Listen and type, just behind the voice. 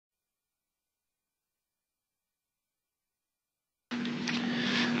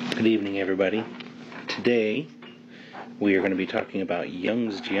Good evening, everybody. Today we are going to be talking about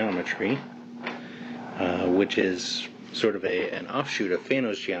Young's geometry, which is sort of an offshoot of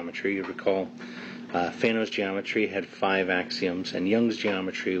Fano's geometry. You recall Fano's geometry had 5 axioms, and Young's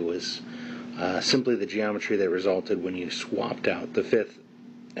geometry was simply the geometry that resulted when you swapped out the 5th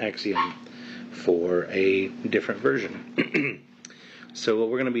axiom for a different version. So what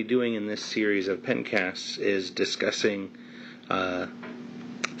we're going to be doing in this series of pencasts is discussing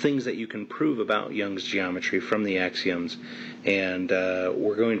things that you can prove about Young's geometry from the axioms, and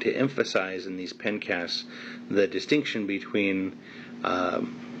we're going to emphasize in these pencasts the distinction between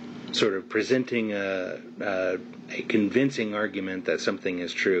sort of presenting a convincing argument that something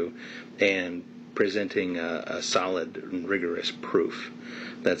is true and presenting a solid and rigorous proof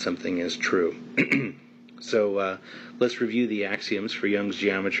that something is true. So let's review the axioms for Young's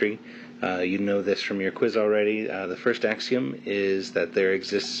geometry. You know this from your quiz already. The first axiom is that there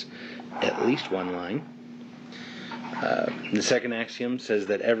exists at least one line. The second axiom says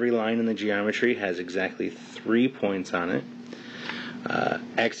that every line in the geometry has exactly 3 points on it.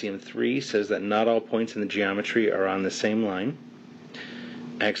 Axiom 3 says that not all points in the geometry are on the same line.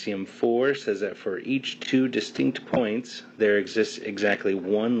 Axiom 4 says that for each 2 distinct points, there exists exactly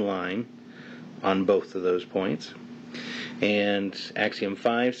one line on both of those points. And axiom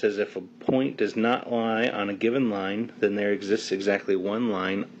 5 says if a point does not lie on a given line, then there exists exactly one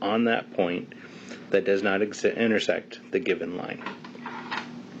line on that point that does not intersect the given line.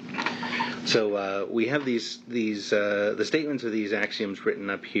 So we have the statements of these axioms written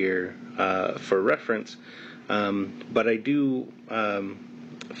up here for reference, but I do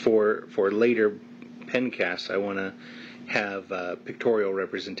for later pencasts I want to have pictorial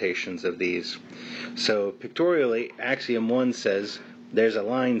representations of these. So pictorially, axiom 1 says there's a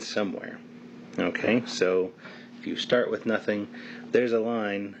line somewhere. Okay, so if you start with nothing, there's a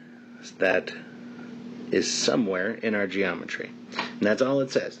line that is somewhere in our geometry. And that's all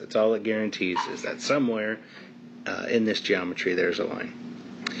it says. That's all it guarantees, is that somewhere in this geometry there's a line.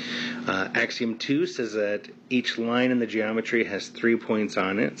 Axiom 2 says that each line in the geometry has 3 points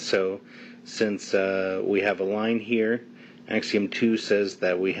on it. So since we have a line here, axiom 2 says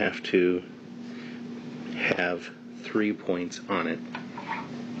that we have to have 3 points on it.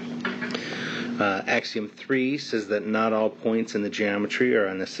 Axiom 3 says that not all points in the geometry are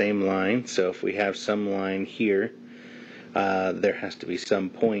on the same line. So if we have some line here, there has to be some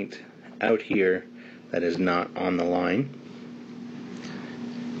point out here that is not on the line.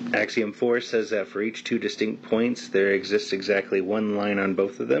 Axiom 4 says that for each 2 distinct points, there exists exactly one line on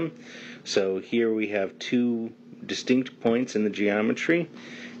both of them. So here we have 2 distinct points in the geometry,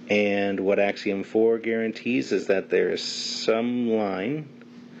 and what axiom 4 guarantees is that there is some line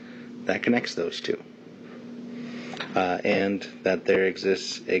that connects those 2, and that there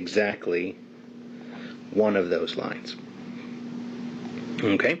exists exactly one of those lines.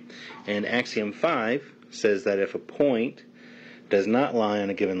 Okay, and axiom 5 says that if a point does not lie on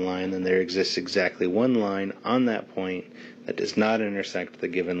a given line, then there exists exactly one line on that point that does not intersect the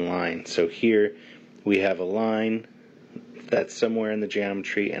given line. So here we have a line that's somewhere in the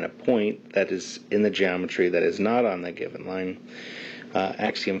geometry and a point that is in the geometry that is not on the given line.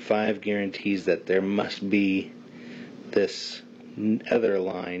 Axiom 5 guarantees that there must be this other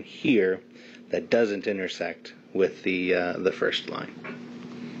line here that doesn't intersect with the first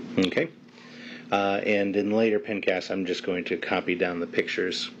line. Okay? And in later pencasts, I'm just going to copy down the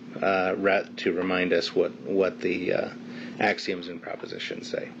pictures to remind us what the axioms and propositions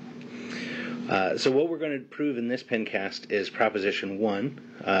say. So what we're going to prove in this pencast is proposition 1,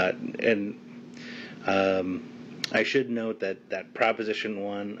 and I should note that proposition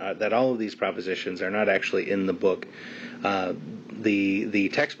 1, that all of these propositions are not actually in the book. The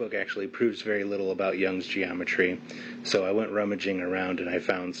textbook actually proves very little about Young's geometry, so I went rummaging around and I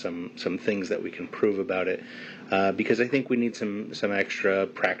found some things that we can prove about it, because I think we need some extra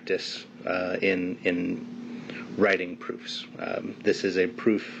practice in writing proofs. This is a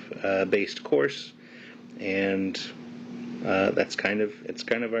proof-based course, and it's kind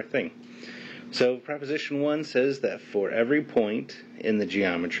of our thing. So proposition 1 says that for every point in the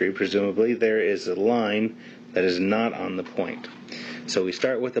geometry, presumably there is a line that is not on the point. So we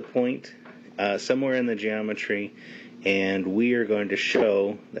start with a point somewhere in the geometry, and we are going to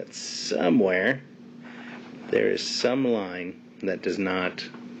show that somewhere there is some line that does not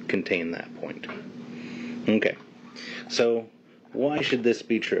contain that point. Okay, so why should this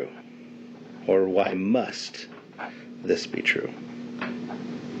be true? Or why must this be true?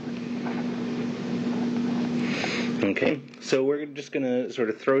 Okay, so we're just going to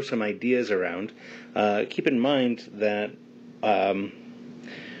sort of throw some ideas around. Keep in mind that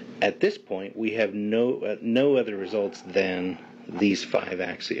At this point, we have no other results than these 5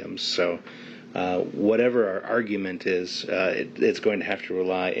 axioms. So whatever our argument is, it's going to have to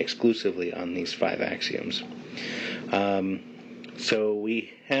rely exclusively on these 5 axioms. So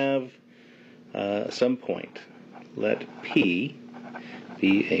we have some point. Let P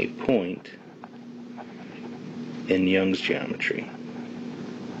be a point in Young's geometry.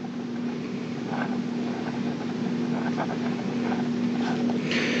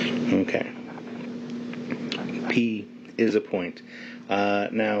 Okay. P is a point.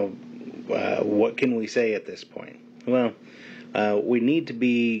 Now, what can we say at this point? Well, we need to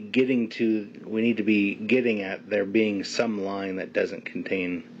be getting at there being some line that doesn't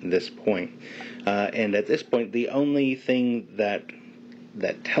contain this point. And at this point, the only thing that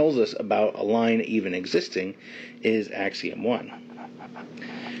tells us about a line even existing is axiom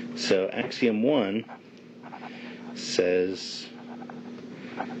 1. So axiom 1 says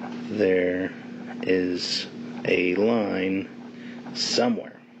there is a line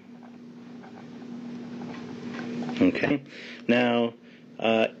somewhere. Okay. Now,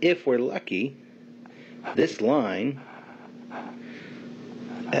 if we're lucky, this line,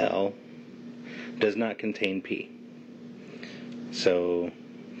 L, does not contain P. So,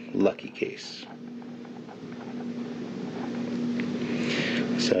 lucky case.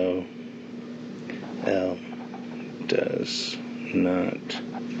 So, L does not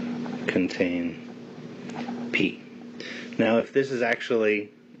contain P. Now, if this is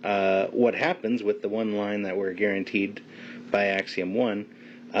actually what happens with the one line that we're guaranteed by axiom 1,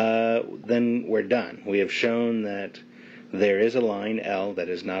 then we're done. We have shown that there is a line L that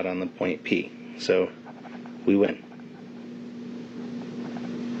is not on the point P. So we win.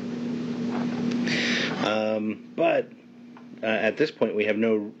 But at this point we have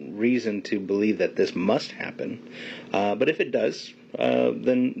no reason to believe that this must happen. But if it does,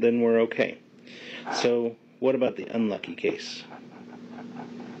 then we're okay. So what about the unlucky case?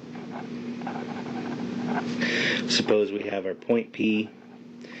 Suppose we have our point P,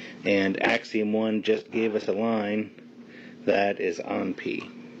 and axiom 1 just gave us a line that is on P.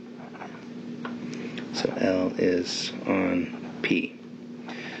 So L is on P.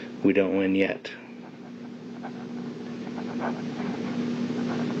 We don't win yet.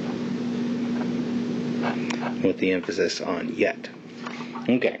 With the emphasis on yet.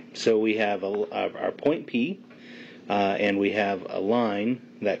 Okay, so we have our point P, and we have a line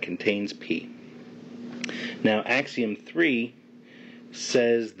that contains P. Now, axiom 3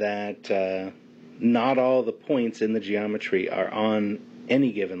 says that not all the points in the geometry are on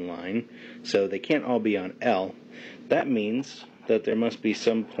any given line, so they can't all be on L. That means that there must be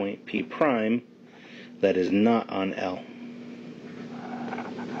some point P prime that is not on L.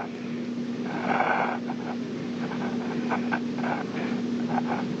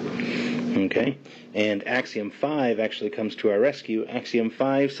 Okay, and axiom 5 actually comes to our rescue. Axiom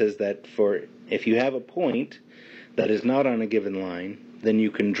 5 says that if you have a point that is not on a given line, then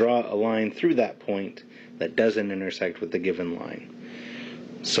you can draw a line through that point that doesn't intersect with the given line.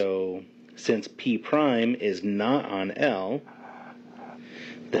 So since P prime is not on L,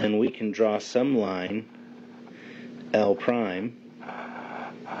 then we can draw some line L prime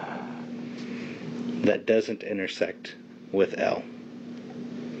that doesn't intersect with L.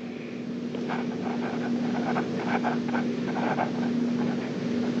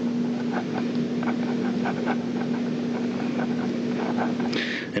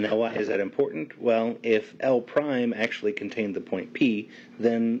 And now why is that important? Well, if L prime actually contained the point P,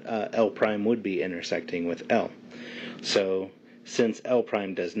 then L prime would be intersecting with L. So since L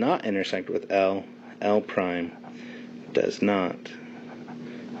prime does not intersect with L, L prime does not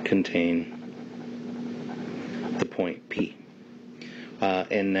contain the point P.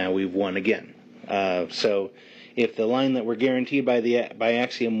 And now we've won again. So if the line that we're guaranteed by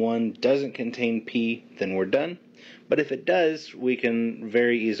axiom 1 doesn't contain P, then we're done. But if it does, we can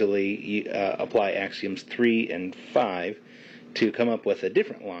very easily apply axioms 3 and 5 to come up with a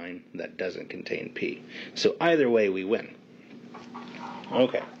different line that doesn't contain P. So either way, we win.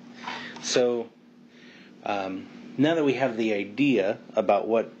 Okay. So now that we have the idea about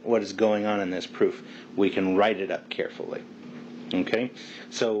what is going on in this proof, we can write it up carefully. Okay?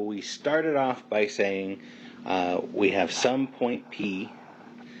 So we started off by saying we have some point P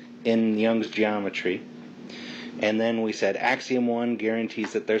in Young's geometry, and then we said axiom 1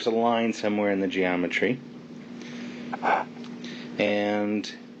 guarantees that there's a line somewhere in the geometry,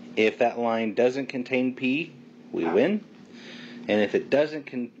 and if that line doesn't contain P, we win, and if it does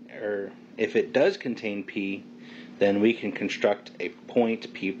contain P, then we can construct a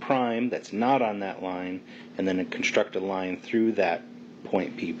point P prime that's not on that line, and then construct a line through that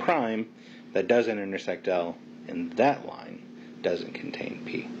point P prime that doesn't intersect L in that line doesn't contain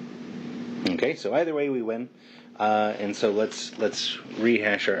P. Okay, so either way we win, and so let's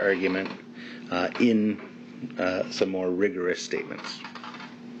rehash our argument in some more rigorous statements.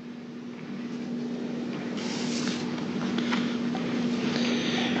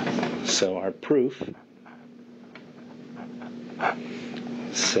 So our proof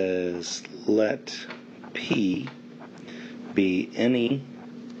says let P be any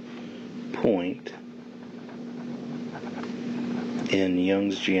point in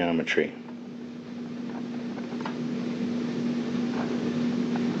Young's geometry.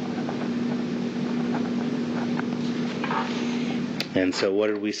 And so what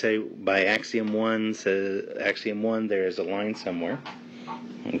did we say by axiom 1? Says axiom 1 there is a line somewhere.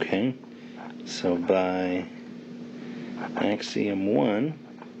 Okay. So by axiom 1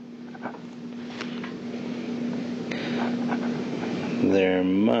 there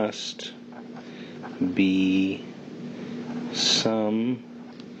must be some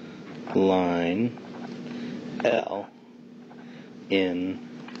line L in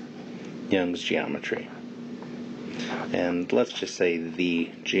Young's geometry. And let's just say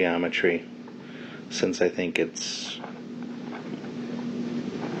the geometry, since I think it's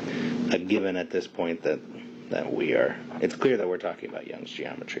a given at this point that it's clear that we're talking about Young's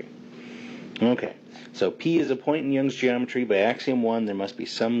geometry. Okay, so P is a point in Young's geometry. By axiom 1, there must be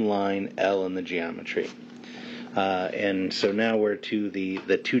some line L in the geometry. And so now we're to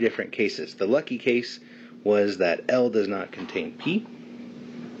the two different cases. The lucky case was that L does not contain P.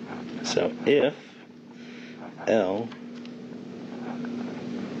 So if L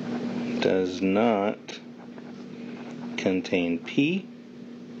does not contain P,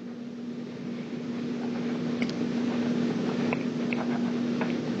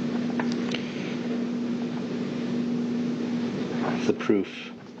 the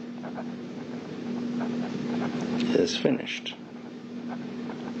proof is finished.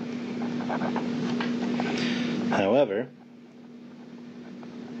 However,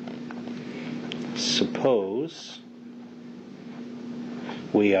 suppose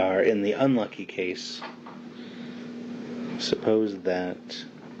we are in the unlucky case. Suppose that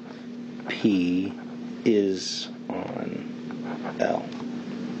P is on L.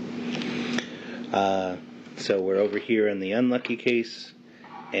 So we're over here in the unlucky case,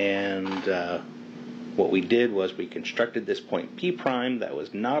 and what we did was we constructed this point P prime that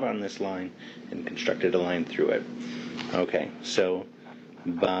was not on this line and constructed a line through it. Okay, so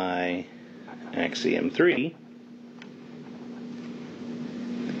by axiom 3,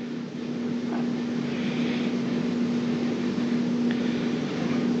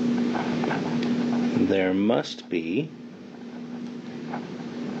 there must be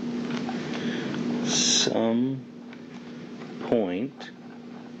some point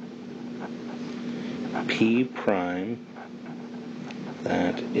P prime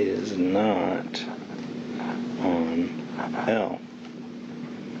that is not on L.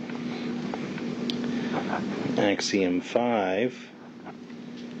 Axiom 5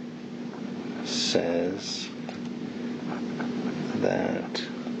 says that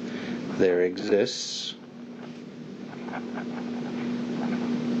there exists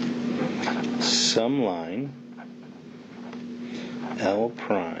some line L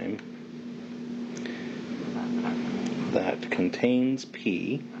prime that contains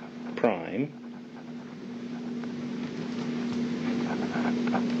P prime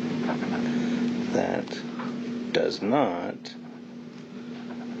that does not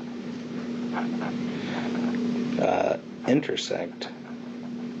intersect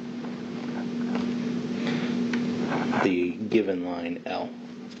the given line L.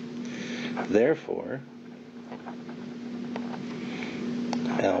 Therefore,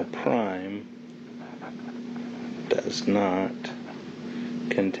 L prime does not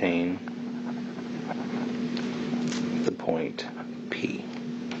contain the point P.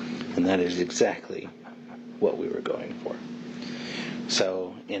 And that is exactly what we were going for.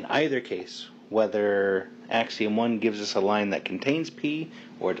 So in either case, whether axiom 1 gives us a line that contains P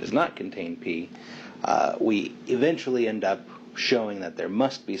or does not contain P, we eventually end up showing that there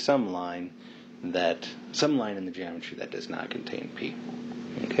must be some line in the geometry that does not contain P.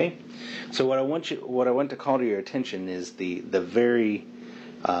 Okay, so what I want to call to your attention is the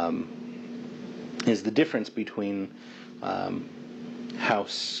difference between how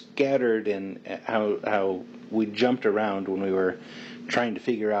scattered and how we jumped around when we were trying to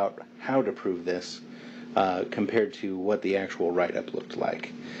figure out how to prove this compared to what the actual write-up looked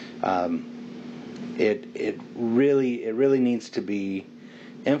like. It really needs to be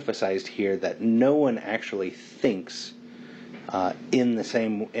emphasized here that no one actually thinks in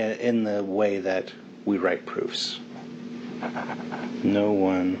the way that we write proofs. No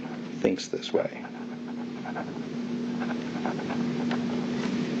one thinks this way.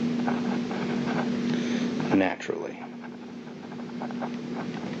 Naturally.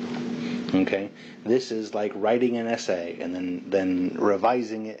 Okay? This is like writing an essay and then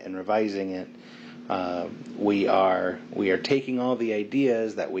revising it and revising it. We are taking all the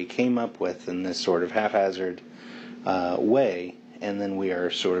ideas that we came up with in this sort of haphazard way, and then we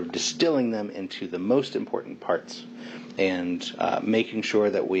are sort of distilling them into the most important parts and making sure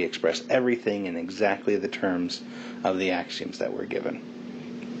that we express everything in exactly the terms of the axioms that we're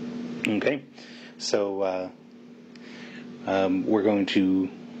given. Okay? So we're going to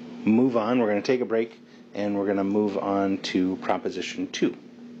move on. We're going to take a break, and we're going to move on to Proposition 2.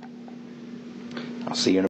 I'll see you in a